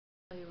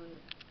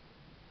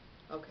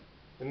Okay.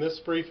 In this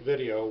brief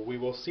video, we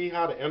will see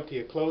how to empty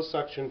a closed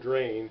suction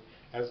drain,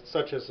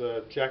 such as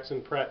a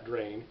Jackson-Pratt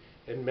drain,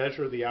 and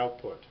measure the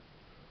output.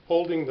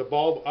 Holding the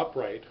bulb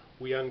upright,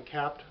 we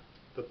uncapped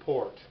the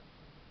port.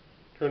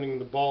 Turning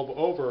the bulb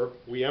over,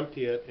 we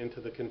empty it into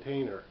the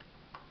container.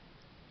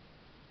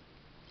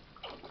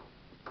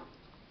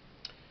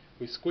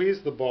 We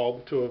squeeze the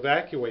bulb to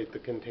evacuate the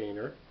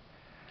container.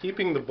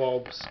 Keeping the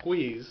bulb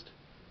squeezed,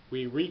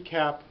 we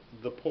recap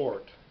the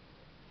port.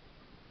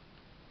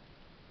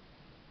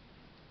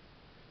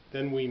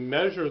 Then we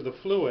measure the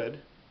fluid.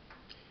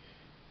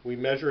 We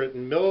measure it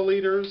in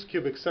milliliters,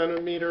 cubic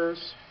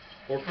centimeters,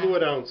 or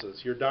fluid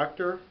ounces. Your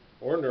doctor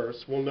or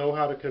nurse will know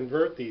how to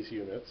convert these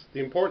units. The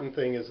important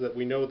thing is that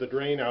we know the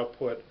drain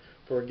output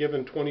for a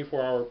given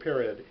 24-hour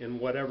period in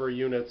whatever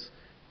units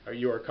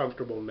you are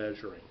comfortable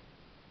measuring.